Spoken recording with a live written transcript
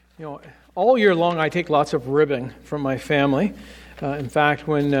You know, all year long I take lots of ribbing from my family. In fact,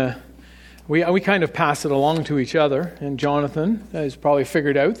 when we kind of pass it along to each other, and Jonathan has probably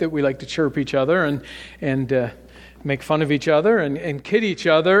figured out that we like to chirp each other and make fun of each other and kid each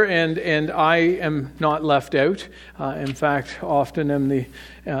other, and I am not left out. In fact, often am the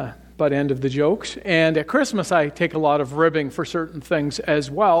butt end of the jokes. And at Christmas, I take a lot of ribbing for certain things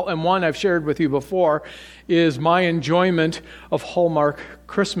as well. And one I've shared with you before is my enjoyment of Hallmark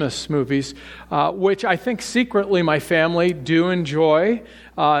Christmas movies, which I think secretly my family do enjoy.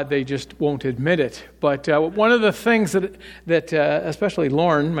 They just won't admit it. But one of the things that especially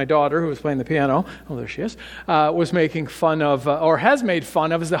Lauren, my daughter, who was playing the piano, oh, there she is, was making fun of, or has made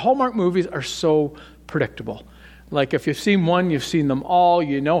fun of, is the Hallmark movies are so predictable. Like if you've seen one, you've seen them all.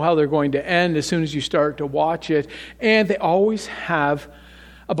 You know how they're going to end as soon as you start to watch it. And they always have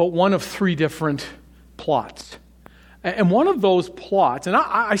about one of three different plots. And one of those plots, and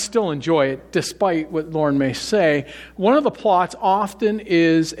I still enjoy it despite what Lauren may say, one of the plots often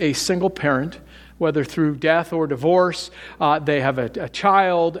is a single parent, whether through death or divorce. They have a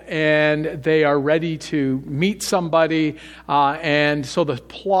child and they are ready to meet somebody. And so the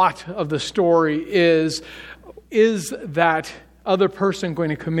plot of the story is that other person going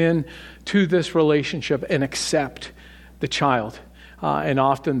to come in to this relationship and accept the child? And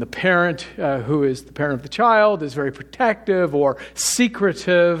often the parent, who is the parent of the child, is very protective or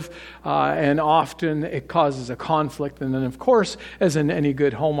secretive, and often it causes a conflict. And then, of course, as in any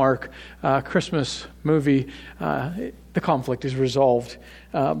good Hallmark Christmas movie, the conflict is resolved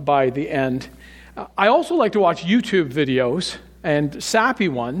by the end. I also like to watch YouTube videos, and sappy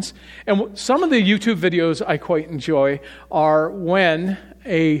ones. And some of the YouTube videos I quite enjoy are when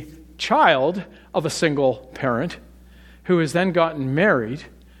a child of a single parent who has then gotten married,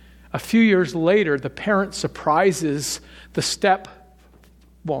 a few years later, the parent surprises the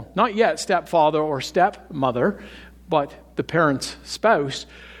not yet stepfather or stepmother, but the parent's spouse,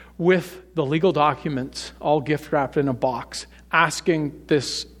 with the legal documents all gift wrapped in a box, asking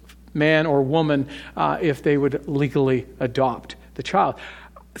this man or woman if they would legally adopt the child.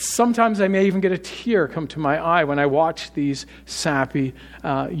 Sometimes I may even get a tear come to my eye when I watch these sappy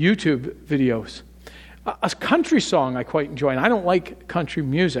YouTube videos. A country song I quite enjoy, and I don't like country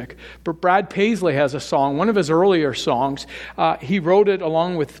music, but Brad Paisley has a song, one of his earlier songs. He wrote it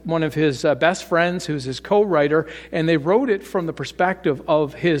along with one of his best friends, who's his co-writer, and they wrote it from the perspective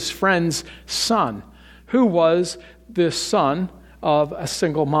of his friend's son, who was the son of a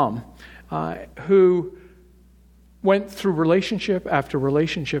single mom, who went through relationship after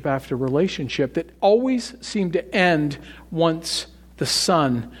relationship after relationship that always seemed to end once the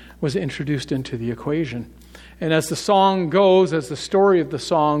son was introduced into the equation. And as the song goes, as the story of the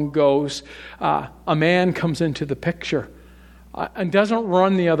song goes, a man comes into the picture and doesn't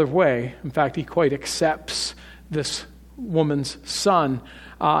run the other way. In fact, he quite accepts this woman's son,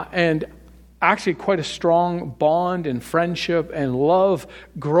 and actually quite a strong bond and friendship and love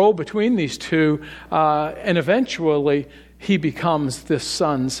grow between these two, and eventually he becomes this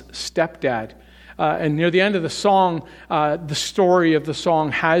son's stepdad. And near the end of the song, the story of the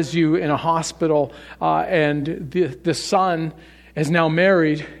song has you in a hospital, and the son is now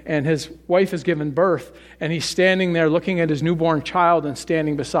married, and his wife has given birth, and he's standing there looking at his newborn child, and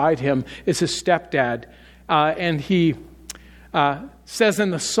standing beside him is his stepdad. And he says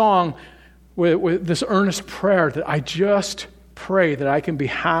in the song, with this earnest prayer, that I just pray that I can be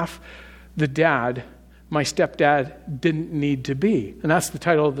half the dad my stepdad didn't need to be. And that's the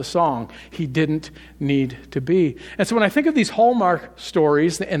title of the song, He Didn't Need to Be. And so when I think of these Hallmark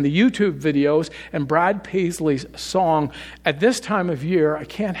stories and the YouTube videos and Brad Paisley's song at this time of year, I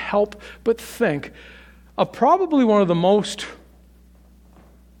can't help but think of probably one of the most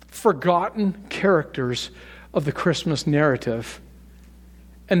forgotten characters of the Christmas narrative.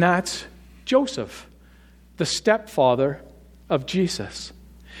 And that's Joseph, the stepfather of Jesus.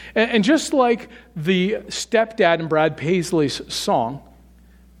 And just like the stepdad in Brad Paisley's song,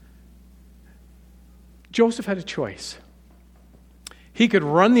 Joseph had a choice. He could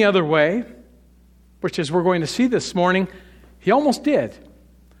run the other way, which, as we're going to see this morning, he almost did.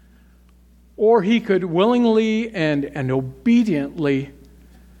 Or he could willingly and obediently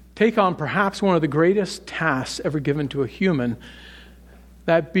take on perhaps one of the greatest tasks ever given to a human,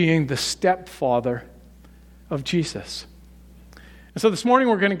 that being the stepfather of Jesus. And so this morning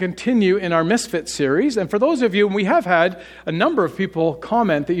we're going to continue in our Misfits series. And for those of you, we have had a number of people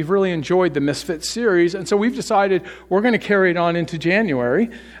comment that you've really enjoyed the Misfits series. And so we've decided we're going to carry it on into January,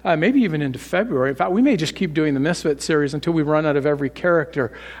 maybe even into February. In fact, we may just keep doing the Misfits series until we run out of every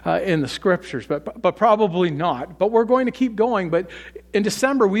character in the scriptures, but probably not. But we're going to keep going. But in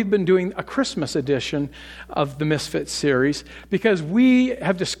December, we've been doing a Christmas edition of the Misfits series because we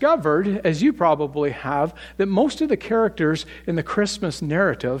have discovered, as you probably have, that most of the characters in the Christmas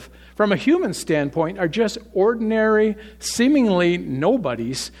narrative, from a human standpoint, are just ordinary, seemingly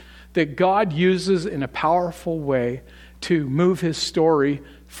nobodies that God uses in a powerful way to move his story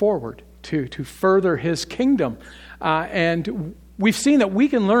forward, to further his kingdom. And we've seen that we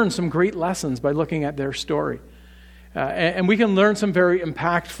can learn some great lessons by looking at their story. And we can learn some very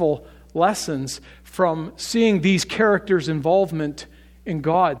impactful lessons from seeing these characters' involvement in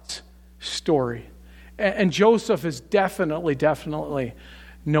God's story. And Joseph is definitely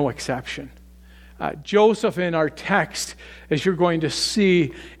no exception. Joseph in our text, as you're going to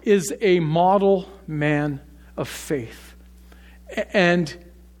see, is a model man of faith. And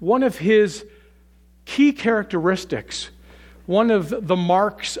one of his key characteristics, one of the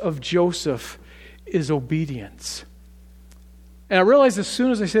marks of Joseph, is obedience. And I realize as soon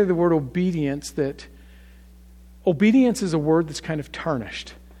as I say the word obedience that obedience is a word that's kind of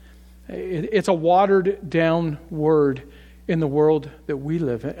tarnished. It's a watered down word in the world that we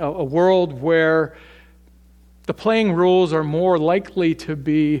live in, a world where the playing rules are more likely to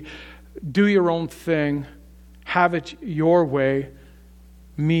be do your own thing, have it your way,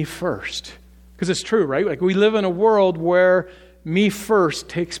 me first. Because it's true, right? Like we live in a world where me first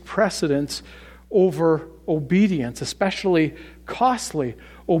takes precedence over obedience, especially costly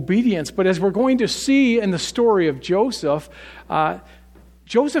obedience. But as we're going to see in the story of Joseph,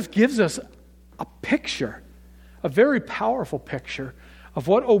 Joseph gives us a picture, a very powerful picture of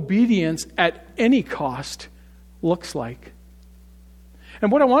what obedience at any cost looks like.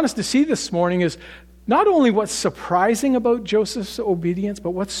 And what I want us to see this morning is not only what's surprising about Joseph's obedience,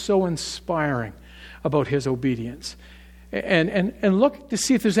 but what's so inspiring about his obedience. And look to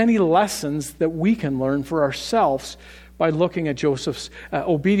see if there's any lessons that we can learn for ourselves by looking at Joseph's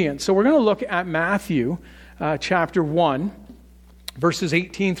obedience. So we're going to look at Matthew chapter 1, verses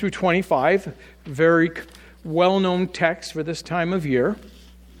 18 through 25, very well-known text for this time of year.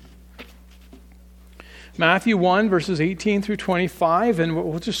 Matthew 1, verses 18 through 25, and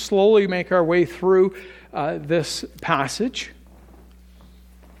we'll just slowly make our way through this passage.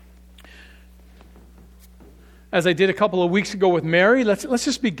 As I did a couple of weeks ago with Mary, let's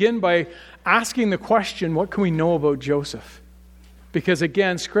just begin by asking the question, what can we know about Joseph? Because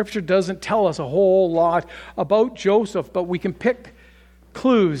again, Scripture doesn't tell us a whole lot about Joseph, but we can pick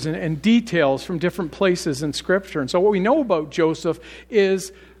clues and details from different places in Scripture. And so what we know about Joseph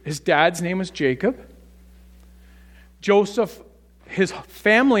is his dad's name was Jacob. Joseph, his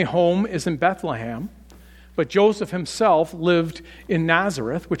family home is in Bethlehem, but Joseph himself lived in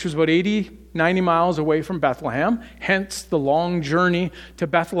Nazareth, which was about 90 miles away from Bethlehem, hence the long journey to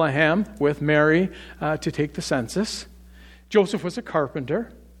Bethlehem with Mary to take the census. Joseph was a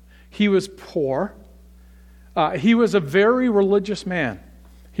carpenter. He was poor. He was a very religious man.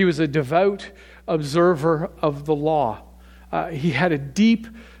 He was a devout observer of the law. He had a deep,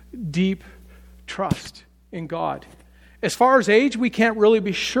 deep trust in God. As far as age, we can't really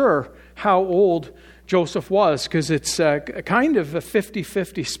be sure how old Joseph was because it's kind of a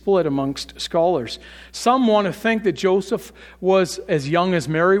 50-50 split amongst scholars. Some want to think that Joseph was as young as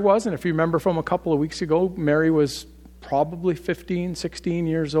Mary was, and if you remember from a couple of weeks ago, Mary was probably 15, 16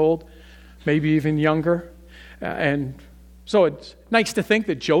 years old, maybe even younger. And so it's nice to think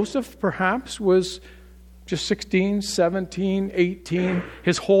that Joseph perhaps was just 16, 17, 18,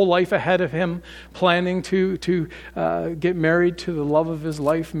 his whole life ahead of him, planning to get married to the love of his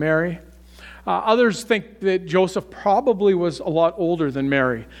life, Mary. Others think that Joseph probably was a lot older than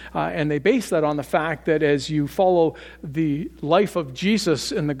Mary, and they base that on the fact that as you follow the life of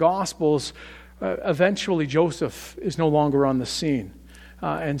Jesus in the Gospels, eventually Joseph is no longer on the scene.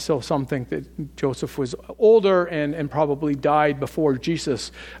 And so some think that Joseph was older and probably died before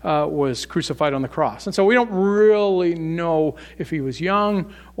Jesus was crucified on the cross. And so we don't really know if he was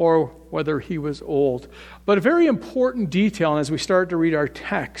young or whether he was old. But a very important detail, and as we start to read our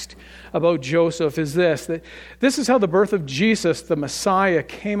text about Joseph, is this, that this is how the birth of Jesus, the Messiah,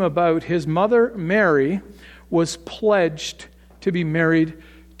 came about. His mother, Mary, was pledged to be married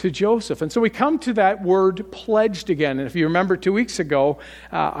to Joseph. And so we come to that word pledged again. And if you remember 2 weeks ago,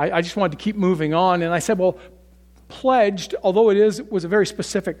 I just wanted to keep moving on. And I said, well, pledged, although was a very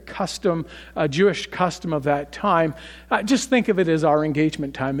specific custom, a Jewish custom of that time, just think of it as our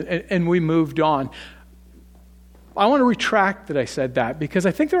engagement time, and we moved on. I want to retract that I said that, because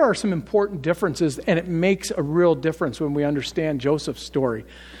I think there are some important differences, and it makes a real difference when we understand Joseph's story.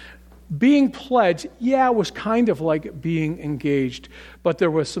 Being pledged, was kind of like being engaged, but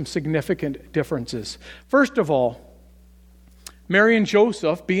there was some significant differences. First of all, Mary and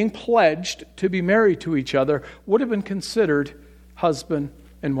Joseph, being pledged to be married to each other, would have been considered husband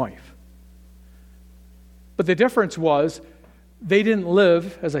and wife. But the difference was, they didn't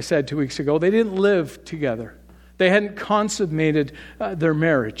live, as I said 2 weeks ago, they didn't live together. They hadn't consummated their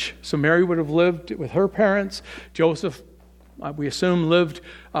marriage. So Mary would have lived with her parents. Joseph, we assume, lived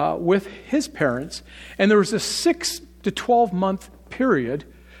with his parents. And there was a 6 to 12 month period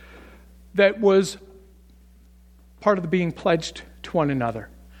that was part of the being pledged to one another.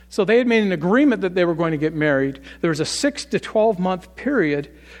 So they had made an agreement that they were going to get married. There was a 6 to 12 month period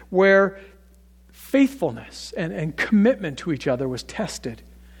where faithfulness and commitment to each other was tested.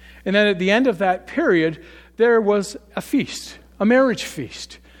 And then at the end of that period, there was a feast, a marriage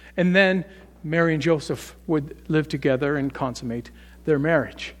feast. And then Mary and Joseph would live together and consummate their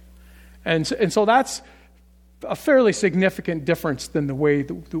marriage. And so that's a fairly significant difference than the way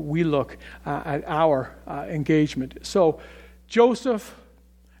that we look at our engagement. So Joseph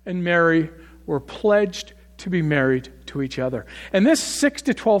and Mary were pledged to be married to each other. And this 6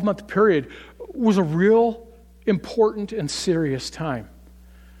 to 12 month period was a real important and serious time.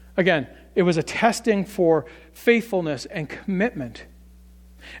 Again, it was a testing for faithfulness and commitment.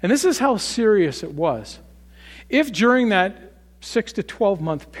 And this is how serious it was. If during that 6 to 12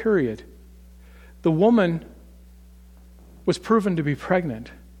 month period, the woman was proven to be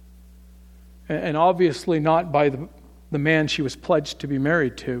pregnant, and obviously not by the man she was pledged to be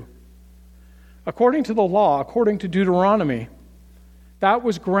married to, according to the law, according to Deuteronomy, that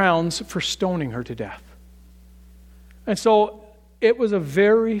was grounds for stoning her to death. And so it was a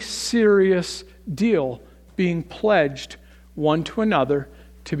very serious deal being pledged one to another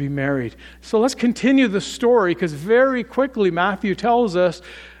to be married. So let's continue the story, because very quickly Matthew tells us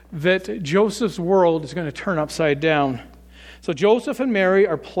that Joseph's world is going to turn upside down. So Joseph and Mary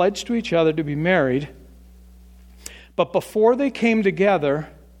are pledged to each other to be married, but before they came together,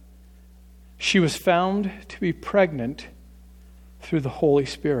 she was found to be pregnant through the Holy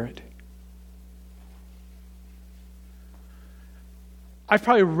Spirit. I've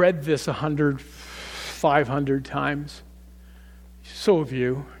probably read this 100, 500 times. So have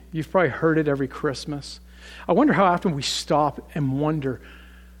you. You've probably heard it every Christmas. I wonder how often we stop and wonder,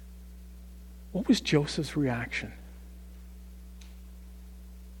 what was Joseph's reaction?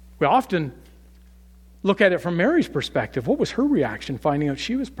 We often look at it from Mary's perspective. What was her reaction finding out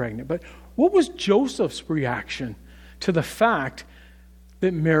she was pregnant? But what was Joseph's reaction to the fact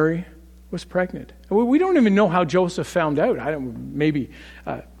that Mary was pregnant? We don't even know how Joseph found out. Maybe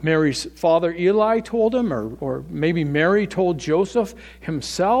Mary's father Eli told him, or maybe Mary told Joseph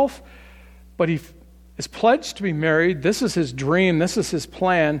himself. But he is pledged to be married. This is his dream. This is his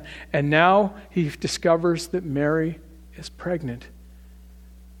plan. And now he discovers that Mary is pregnant.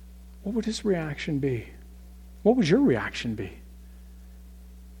 What would his reaction be? What would your reaction be?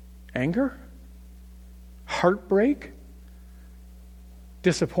 Anger? Heartbreak?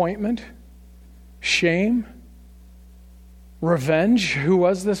 Disappointment? Shame? Revenge? Who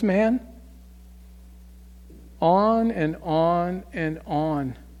was this man? On and on and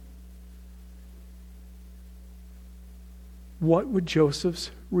on. What would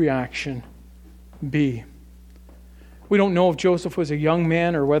Joseph's reaction be? We don't know if Joseph was a young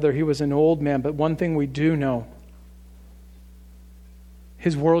man or whether he was an old man, but one thing we do know: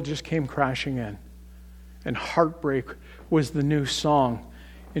 his world just came crashing in, and heartbreak was the new song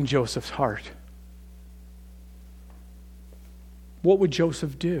in Joseph's heart. What would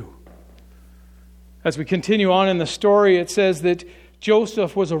Joseph do? As we continue on in the story, it says that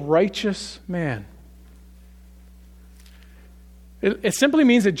Joseph was a righteous man. It simply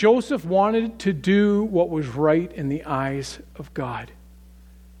means that Joseph wanted to do what was right in the eyes of God.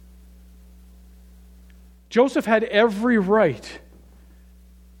 Joseph had every right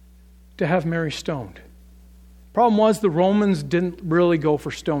to have Mary stoned. Problem was, the Romans didn't really go for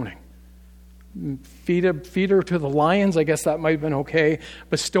stoning. Feed her to the lions, I guess that might have been okay,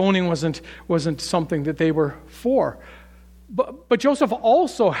 but stoning wasn't something that they were for. But Joseph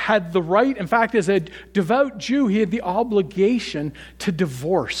also had the right, in fact, as a devout Jew, he had the obligation to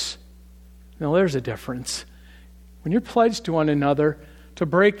divorce. Now there's a difference. When you're pledged to one another, to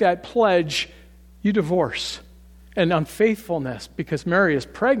break that pledge, you divorce. And unfaithfulness, because Mary is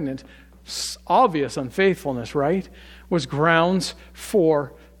pregnant, obvious unfaithfulness, right, was grounds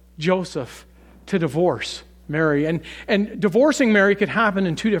for Joseph to divorce Mary. And divorcing Mary could happen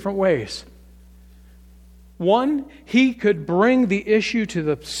in two different ways. One, he could bring the issue to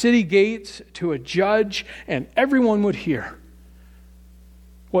the city gates, to a judge, and everyone would hear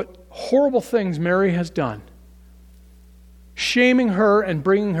what horrible things Mary has done, shaming her and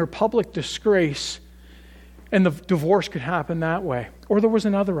bringing her public disgrace, and the divorce could happen that way. Or there was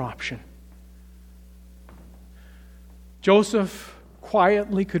another option. Joseph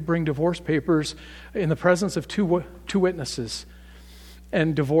quietly could bring divorce papers in the presence of two witnesses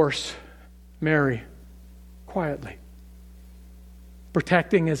and divorce Mary quietly,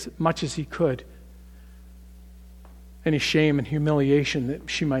 protecting as much as he could any shame and humiliation that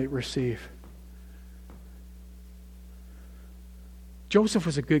she might receive. Joseph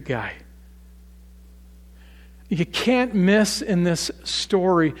was a good guy. You can't miss in this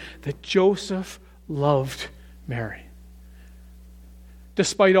story that Joseph loved Mary.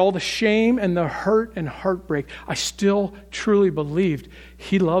 Despite all the shame and the hurt and heartbreak, I still truly believed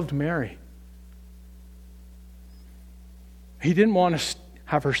he loved Mary. He didn't want to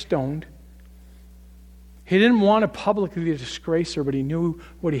have her stoned. He didn't want to publicly disgrace her, but he knew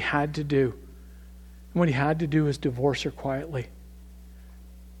what he had to do. And what he had to do was divorce her quietly,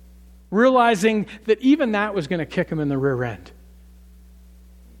 realizing that even that was going to kick him in the rear end.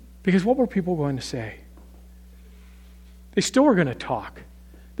 Because what were people going to say? They still were going to talk.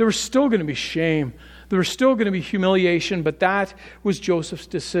 There was still going to be shame. There was still going to be humiliation, but that was Joseph's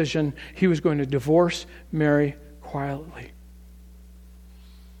decision. He was going to divorce Mary quietly.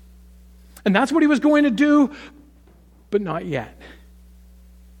 And that's what he was going to do, but not yet.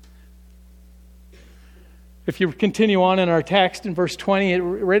 If you continue on in our text in verse 20,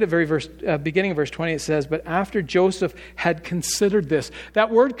 right at the beginning of verse 20, it says, "But after Joseph had considered this."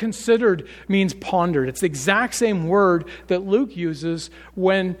 That word considered means pondered. It's the exact same word that Luke uses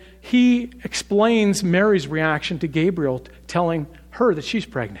when he explains Mary's reaction to Gabriel telling her that she's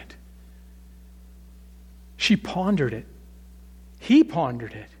pregnant. She pondered it. He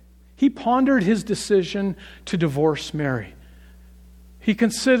pondered it. He pondered his decision to divorce Mary. He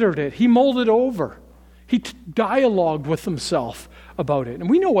considered it. He mulled it over. He dialogued with himself about it. And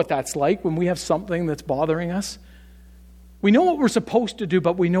we know what that's like when we have something that's bothering us. We know what we're supposed to do,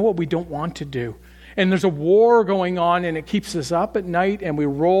 but we know what we don't want to do. And there's a war going on, and it keeps us up at night, and we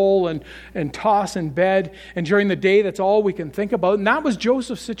roll and toss in bed. And during the day, that's all we can think about. And that was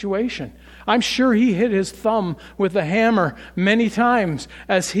Joseph's situation. I'm sure he hit his thumb with a hammer many times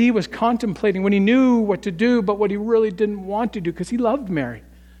as he was contemplating when he knew what to do, but what he really didn't want to do because he loved Mary.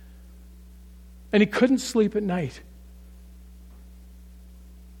 And he couldn't sleep at night.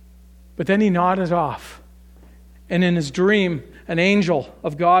 But then he nodded off. And in his dream, an angel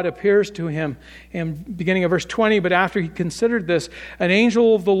of God appears to him. And beginning of verse 20, "But after he considered this, an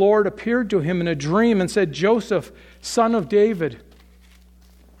angel of the Lord appeared to him in a dream and said, 'Joseph, son of David,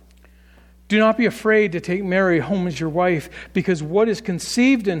 do not be afraid to take Mary home as your wife, because what is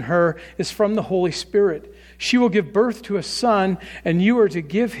conceived in her is from the Holy Spirit. She will give birth to a son, and you are to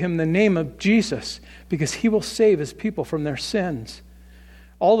give him the name of Jesus, because he will save his people from their sins.'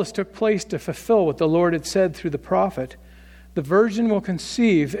 All this took place to fulfill what the Lord had said through the prophet. 'The virgin will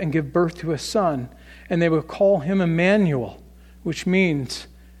conceive and give birth to a son, and they will call him Emmanuel,' which means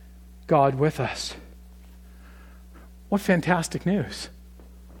God with us." What fantastic news.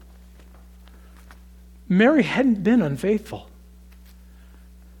 Mary hadn't been unfaithful.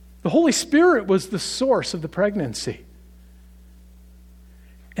 The Holy Spirit was the source of the pregnancy.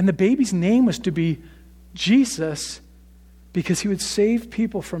 And the baby's name was to be Jesus because he would save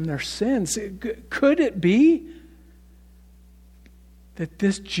people from their sins. Could it be that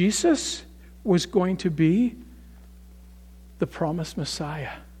this Jesus was going to be the promised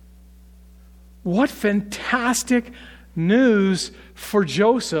Messiah? What fantastic news for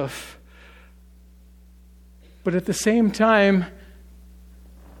Joseph. But at the same time,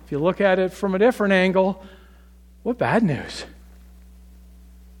 if you look at it from a different angle, what bad news.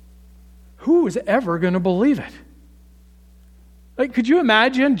 Who was ever going to believe it? Like, could you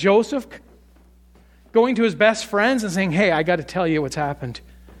imagine Joseph going to his best friends and saying, "Hey, I got to tell you what's happened.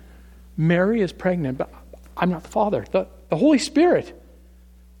 Mary is pregnant, but I'm not the father." The Holy Spirit.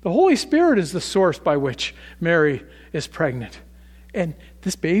 The Holy Spirit is the source by which Mary is pregnant. And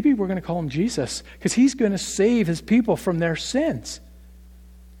this baby, we're going to call him Jesus because he's going to save his people from their sins.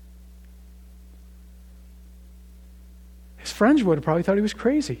 His friends would have probably thought he was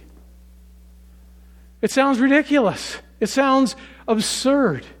crazy. It sounds ridiculous. It sounds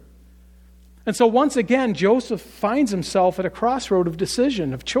absurd. And so once again, Joseph finds himself at a crossroad of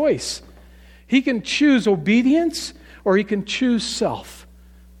decision, of choice. He can choose obedience or he can choose self.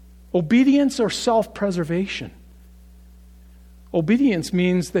 Obedience or self-preservation. Obedience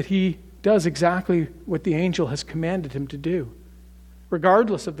means that he does exactly what the angel has commanded him to do,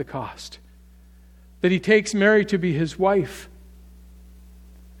 regardless of the cost. That he takes Mary to be his wife,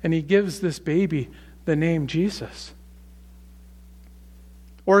 and he gives this baby the name Jesus.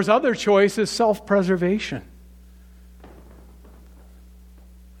 Or his other choice is self-preservation.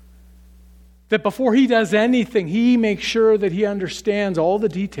 That before he does anything, he makes sure that he understands all the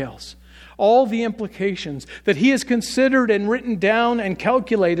details, all the implications, that he has considered and written down and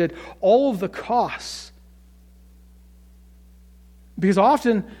calculated all of the costs. Because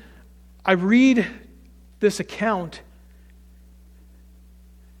often I read this account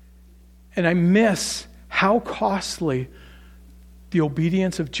and I miss how costly the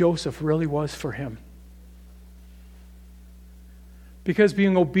obedience of Joseph really was for him. Because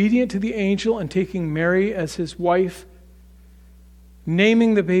being obedient to the angel and taking Mary as his wife,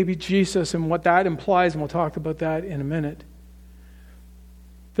 naming the baby Jesus and what that implies, and we'll talk about that in a minute,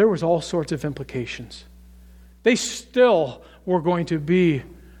 there was all sorts of implications. They still were going to be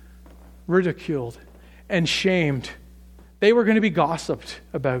ridiculed and shamed. They were going to be gossiped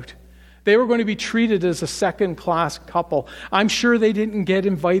about. They were going to be treated as a second-class couple. I'm sure they didn't get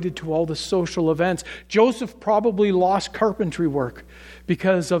invited to all the social events. Joseph probably lost carpentry work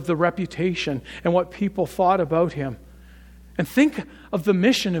because of the reputation and what people thought about him. And think of the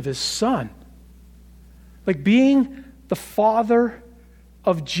mission of his son. Like being the father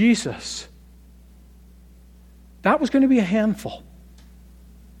of Jesus. That was going to be a handful.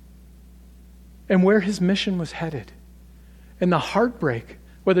 And where his mission was headed. And the heartbreak,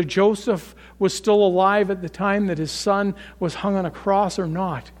 whether Joseph was still alive at the time that his son was hung on a cross or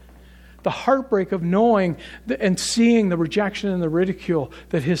not. The heartbreak of knowing and seeing the rejection and the ridicule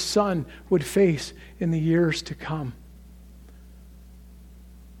that his son would face in the years to come.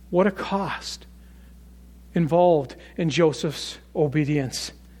 What a cost involved in Joseph's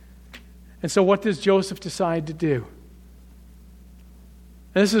obedience. And so what does Joseph decide to do?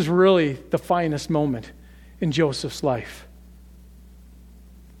 And this is really the finest moment in Joseph's life.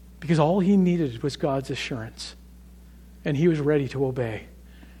 Because all he needed was God's assurance. And he was ready to obey.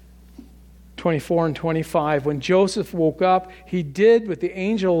 24 and 25. When Joseph woke up, he did what the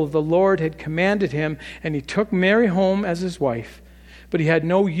angel of the Lord had commanded him, and he took Mary home as his wife. But he had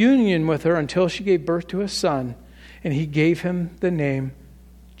no union with her until she gave birth to a son, and he gave him the name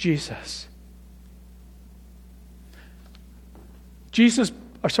Jesus.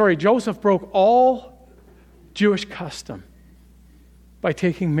 Joseph broke all Jewish custom by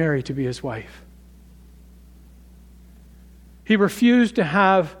taking Mary to be his wife. He refused to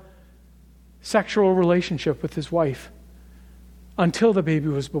have sexual relationship with his wife until the baby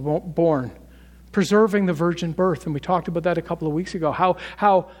was born, preserving the virgin birth. And we talked about that a couple of weeks ago,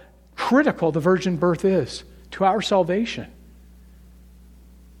 how critical the virgin birth is to our salvation.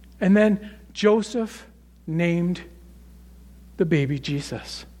 And then Joseph named the baby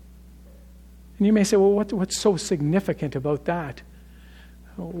Jesus. And you may say, well, what's so significant about that?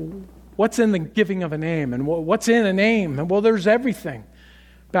 What's in the giving of a name? And what's in a name? And well, there's everything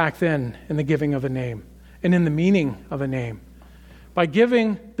back then in the giving of a name and in the meaning of a name. By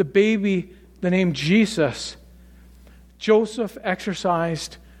giving the baby the name Jesus, Joseph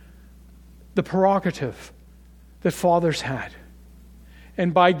exercised the prerogative that fathers had.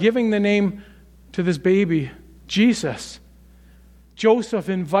 And by giving the name to this baby, Jesus, Joseph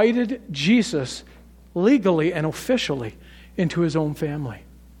invited Jesus legally and officially into his own family.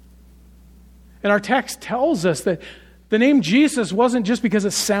 And our text tells us that the name Jesus wasn't just because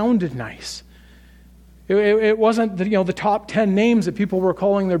it sounded nice. It wasn't the top 10 names that people were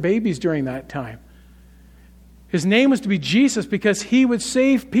calling their babies during that time. His name was to be Jesus because he would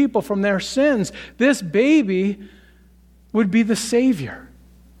save people from their sins. This baby would be the Savior.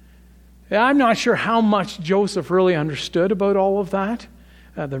 I'm not sure how much Joseph really understood about all of that.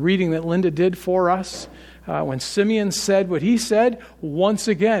 The reading that Linda did for us, when Simeon said what he said, once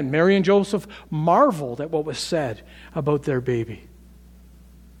again, Mary and Joseph marveled at what was said about their baby.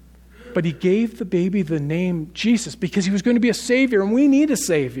 But he gave the baby the name Jesus because he was going to be a Savior, and we need a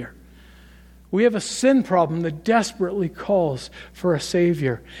Savior. We have a sin problem that desperately calls for a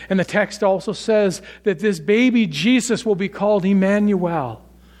Savior. And the text also says that this baby Jesus will be called Emmanuel,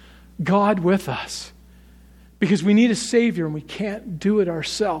 God with us. Because we need a Savior and we can't do it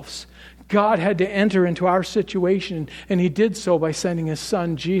ourselves. God had to enter into our situation, and he did so by sending his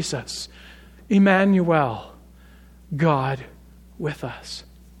son Jesus. Emmanuel, God with us.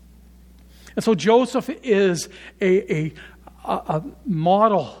 And so Joseph is a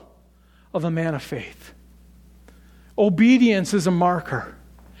model of a man of faith. Obedience is a marker.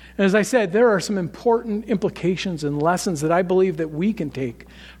 And as I said, there are some important implications and lessons that I believe that we can take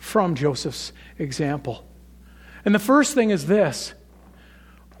from Joseph's example. And the first thing is this: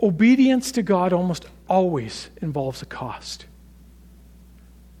 obedience to God almost always involves a cost.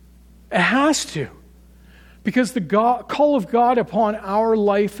 It has to. Because the call of God upon our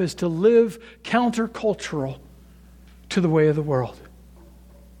life is to live countercultural to the way of the world.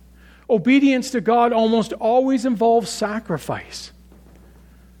 Obedience to God almost always involves sacrifice.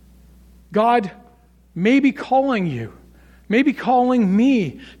 God may be calling you, may be calling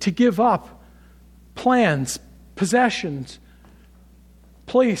me to give up plans, possessions,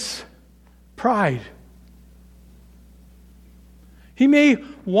 place, pride. He may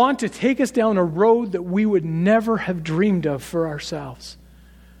want to take us down a road that we would never have dreamed of for ourselves.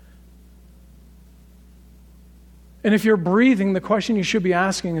 And if you're breathing, the question you should be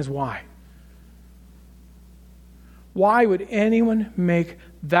asking is why? Why would anyone make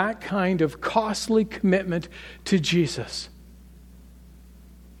that kind of costly commitment to Jesus?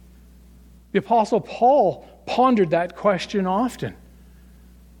 The Apostle Paul pondered that question often.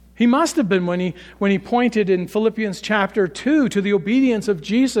 He must have been when he pointed in Philippians chapter 2 to the obedience of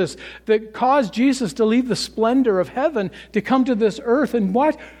Jesus that caused Jesus to leave the splendor of heaven to come to this earth and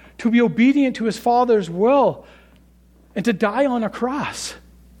what? To be obedient to his Father's will and to die on a cross.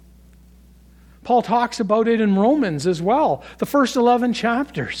 Paul talks about it in Romans as well, the first 11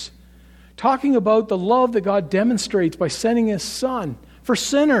 chapters, talking about the love that God demonstrates by sending his Son for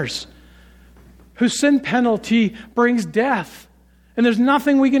sinners whose sin penalty brings death. And there's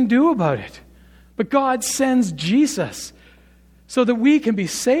nothing we can do about it. But God sends Jesus so that we can be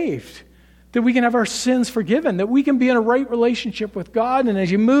saved, that we can have our sins forgiven, that we can be in a right relationship with God. And as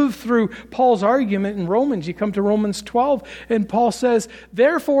you move through Paul's argument in Romans, you come to Romans 12, and Paul says,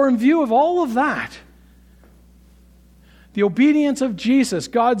 therefore, in view of all of that, the obedience of Jesus,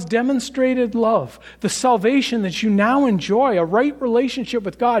 God's demonstrated love, the salvation that you now enjoy, a right relationship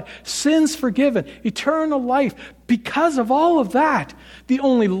with God, sins forgiven, eternal life. Because of all of that, the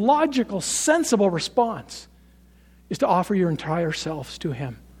only logical, sensible response is to offer your entire selves to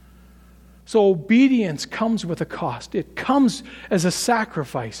him. So obedience comes with a cost. It comes as a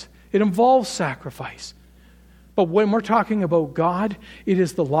sacrifice. It involves sacrifice. But when we're talking about God, it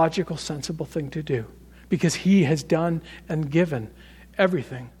is the logical, sensible thing to do. Because he has done and given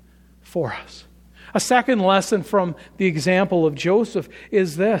everything for us. A second lesson from the example of Joseph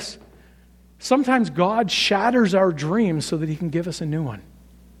is this: sometimes God shatters our dreams so that he can give us a new one.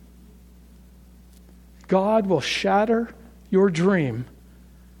 God will shatter your dream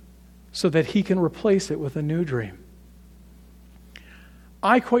so that he can replace it with a new dream.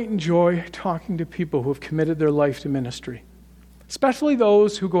 I quite enjoy talking to people who have committed their life to ministry, especially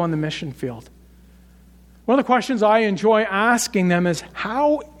those who go on the mission field. One of the questions I enjoy asking them is,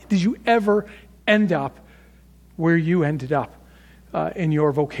 how did you ever end up where you ended up in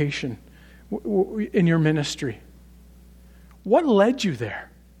your vocation, in your ministry? What led you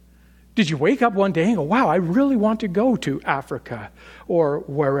there? Did you wake up one day and go, wow, I really want to go to Africa or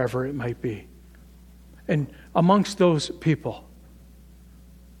wherever it might be? And amongst those people,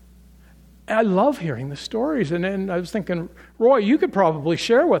 I love hearing the stories. And I was thinking, Roy, you could probably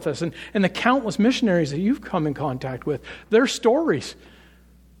share with us. And the countless missionaries that you've come in contact with, their stories.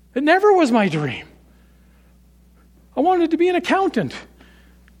 It never was my dream. I wanted to be an accountant.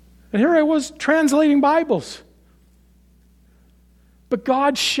 And here I was translating Bibles. But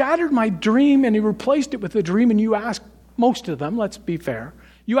God shattered my dream and he replaced it with a dream. And you ask most of them, let's be fair,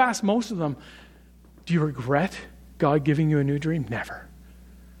 you ask most of them, do you regret God giving you a new dream? Never.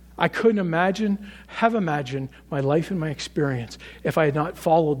 I couldn't have imagined my life and my experience if I had not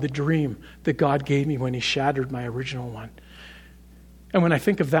followed the dream that God gave me when he shattered my original one. And when I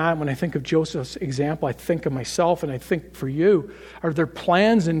think of that, when I think of Joseph's example, I think of myself and I think for you, are there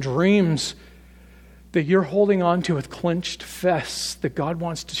plans and dreams that you're holding on to with clenched fists that God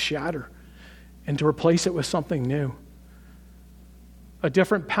wants to shatter and to replace it with something new? A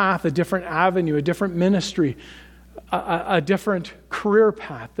different path, a different avenue, a different ministry, a different career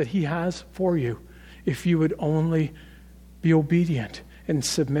path that he has for you if you would only be obedient and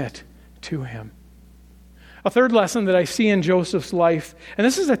submit to him. A third lesson that I see in Joseph's life, and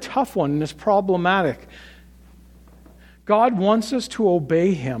this is a tough one and it's problematic. God wants us to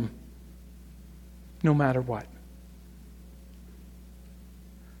obey him no matter what.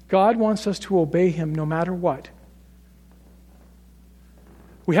 God wants us to obey him no matter what.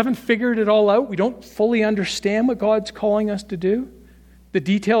 We haven't figured it all out. We don't fully understand what God's calling us to do. The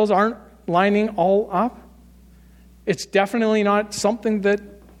details aren't lining all up. It's definitely not something that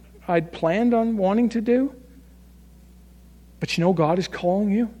I'd planned on wanting to do. But you know, God is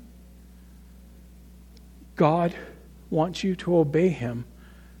calling you. God wants you to obey him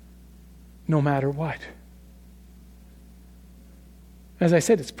no matter what. As I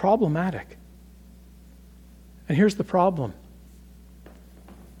said, it's problematic. And here's the problem.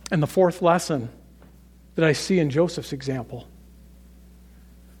 And the fourth lesson that I see in Joseph's example.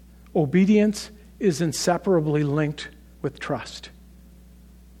 Obedience is inseparably linked with trust.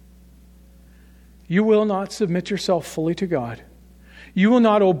 You will not submit yourself fully to God. You will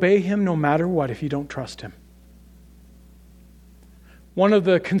not obey him no matter what if you don't trust him. One of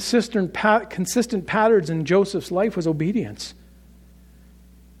the consistent patterns in Joseph's life was obedience.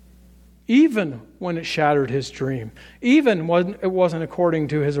 Even when it shattered his dream. Even when it wasn't according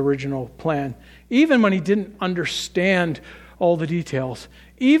to his original plan. Even when he didn't understand all the details.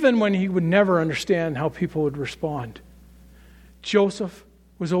 Even when he would never understand how people would respond. Joseph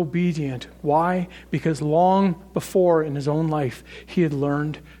was obedient. Why? Because long before in his own life, he had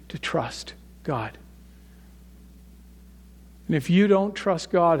learned to trust God. And if you don't trust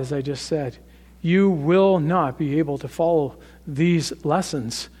God, as I just said, you will not be able to follow these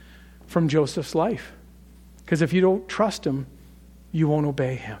lessons from Joseph's life. Because if you don't trust him, you won't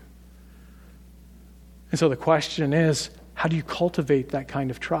obey him. And so the question is, how do you cultivate that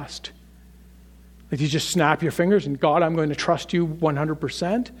kind of trust? Like you just snap your fingers and, God, I'm going to trust you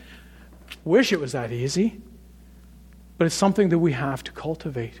 100%. Wish it was that easy. But it's something that we have to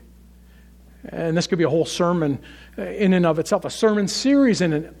cultivate. And this could be a whole sermon in and of itself, a sermon series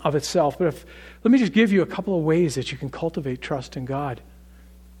in and of itself. But let me just give you a couple of ways that you can cultivate trust in God.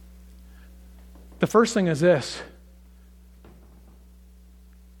 The first thing is this.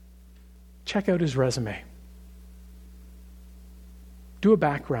 Check out his resume. Do a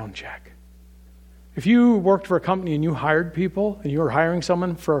background check. If you worked for a company and you hired people and you were hiring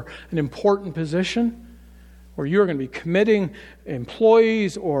someone for an important position, or you're going to be committing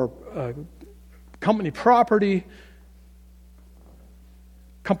employees or company property,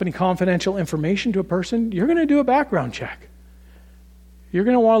 company confidential information to a person, you're going to do a background check. You're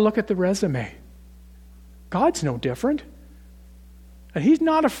going to want to look at the resume. God's no different. And he's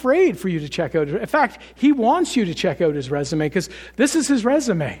not afraid for you to check out. In fact, he wants you to check out his resume because this is his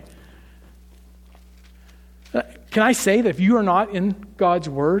resume. Can I say that if you are not in God's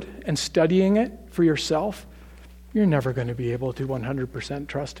word and studying it for yourself, you're never going to be able to 100%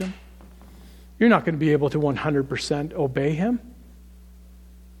 trust him. You're not going to be able to 100% obey him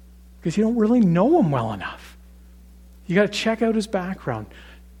because you don't really know him well enough. You got to check out his background.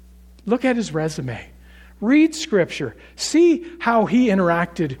 Look at his resume. Read Scripture. See how he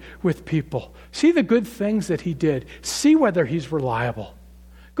interacted with people. See the good things that he did. See whether he's reliable.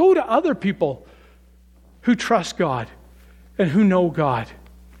 Go to other people who trust God and who know God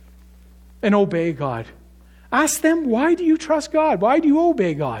and obey God. Ask them, why do you trust God? Why do you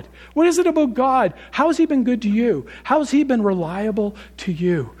obey God? What is it about God? How has he been good to you? How has he been reliable to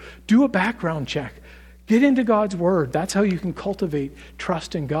you? Do a background check. Get into God's word. That's how you can cultivate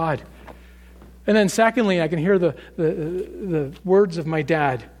trust in God. And then secondly, I can hear the words of my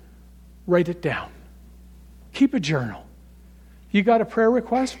dad. Write it down. Keep a journal. You got a prayer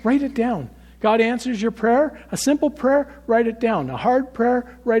request? Write it down. God answers your prayer. A simple prayer, write it down. A hard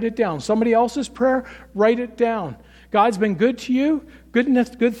prayer, write it down. Somebody else's prayer, write it down. God's been good to you.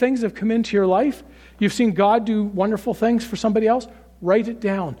 Good things have come into your life. You've seen God do wonderful things for somebody else. Write it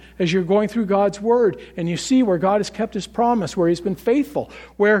down as you're going through God's word and you see where God has kept his promise, where he's been faithful,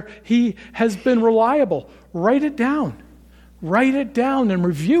 where he has been reliable. Write it down. Write it down and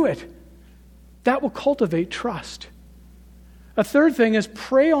review it. That will cultivate trust. A third thing is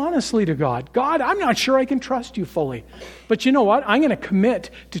pray honestly to God. God, I'm not sure I can trust you fully. But you know what? I'm going to commit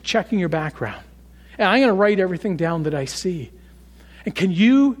to checking your background. And I'm going to write everything down that I see. And can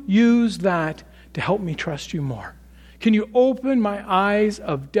you use that to help me trust you more? Can you open my eyes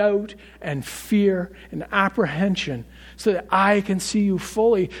of doubt and fear and apprehension so that I can see you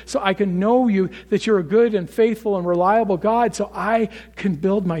fully, so I can know you, that you're a good and faithful and reliable God, so I can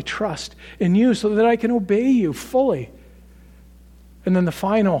build my trust in you, so that I can obey you fully. And then the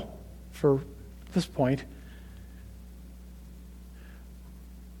final, for this point,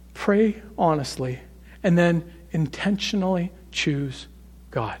 pray honestly and then intentionally choose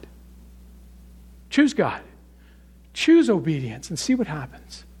God. Choose God. Choose obedience and see what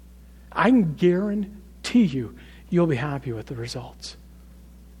happens. I can guarantee you'll be happy with the results.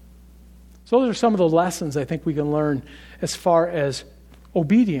 So those are some of the lessons I think we can learn as far as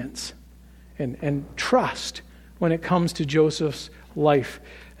obedience and trust when it comes to Joseph's life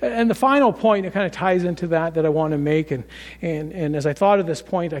And the final point, it kind of ties into that I want to make. And as I thought of this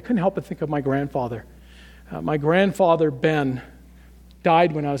point, I couldn't help but think of my grandfather. My grandfather, Ben,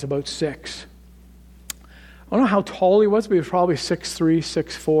 died when I was about 6. I don't know how tall he was, but he was probably 6'3",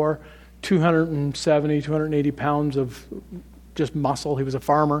 6'4", 270, 280 pounds of just muscle. He was a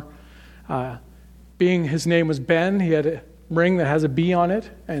farmer. Being his name was Ben, he had a ring that has a B on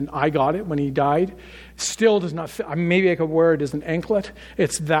it, and I got it when he died. Still does not fit. Maybe I could wear it as an anklet.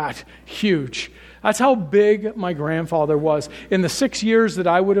 It's that huge. That's how big my grandfather was. In the 6 years that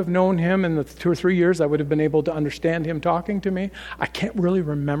I would have known him, in the 2 or 3 years I would have been able to understand him talking to me, I can't really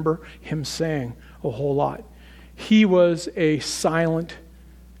remember him saying a whole lot. He was a silent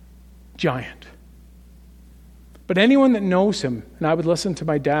giant. But anyone that knows him, and I would listen to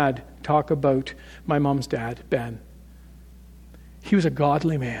my dad talk about my mom's dad, Ben, he was a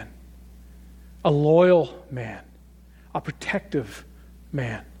godly man, a loyal man, a protective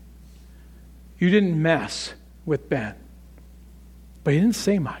man. You didn't mess with Ben, but he didn't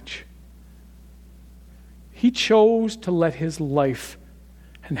say much. He chose to let his life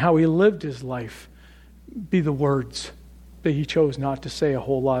and how he lived his life be the words that he chose not to say a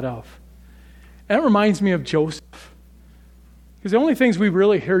whole lot of. And that reminds me of Joseph. Because the only things we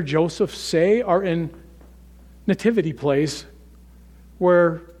really hear Joseph say are in nativity plays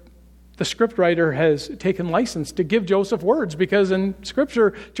where the scriptwriter has taken license to give Joseph words, because in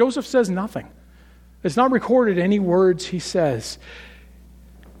Scripture, Joseph says nothing. It's not recorded any words he says.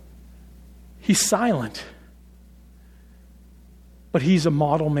 He's silent, but he's a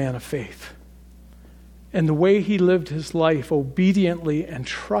model man of faith. And the way he lived his life obediently and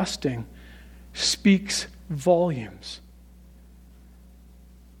trusting speaks volumes.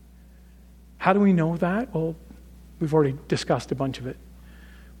 How do we know that? Well, we've already discussed a bunch of it.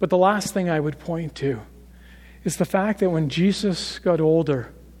 But the last thing I would point to is the fact that when Jesus got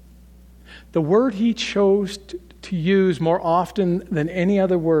older, the word he chose to use more often than any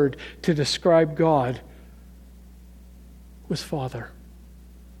other word to describe God was Father.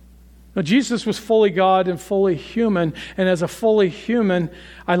 Now, Jesus was fully God and fully human, and as a fully human,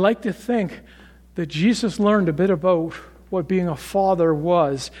 I like to think that Jesus learned a bit about what being a father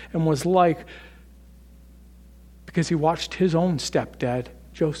was and was like because he watched his own stepdad,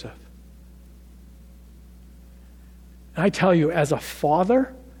 Joseph. And I tell you, as a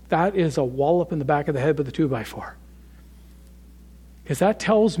father, that is a wallop in the back of the head with a 2x4. Because that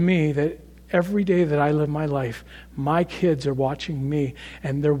tells me that every day that I live my life, my kids are watching me,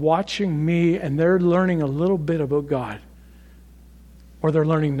 and they're watching me, and they're learning a little bit about God, or they're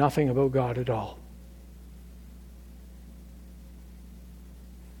learning nothing about God at all.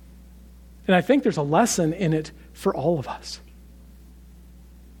 And I think there's a lesson in it for all of us.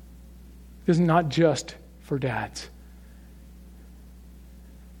 This is not just for dads.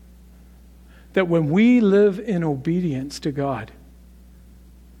 That when we live in obedience to God,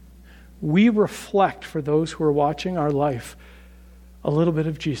 we reflect for those who are watching our life a little bit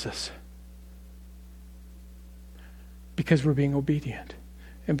of Jesus. Because we're being obedient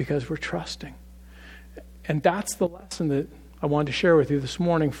and because we're trusting. And that's the lesson that I wanted to share with you this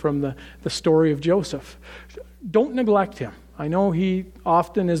morning from the story of Joseph. Don't neglect him. I know he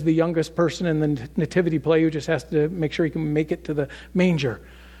often is the youngest person in the nativity play who just has to make sure he can make it to the manger.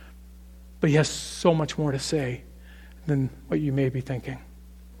 But he has so much more to say than what you may be thinking.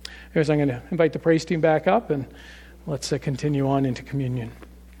 Anyways, I'm going to invite the praise team back up, and let's continue on into communion.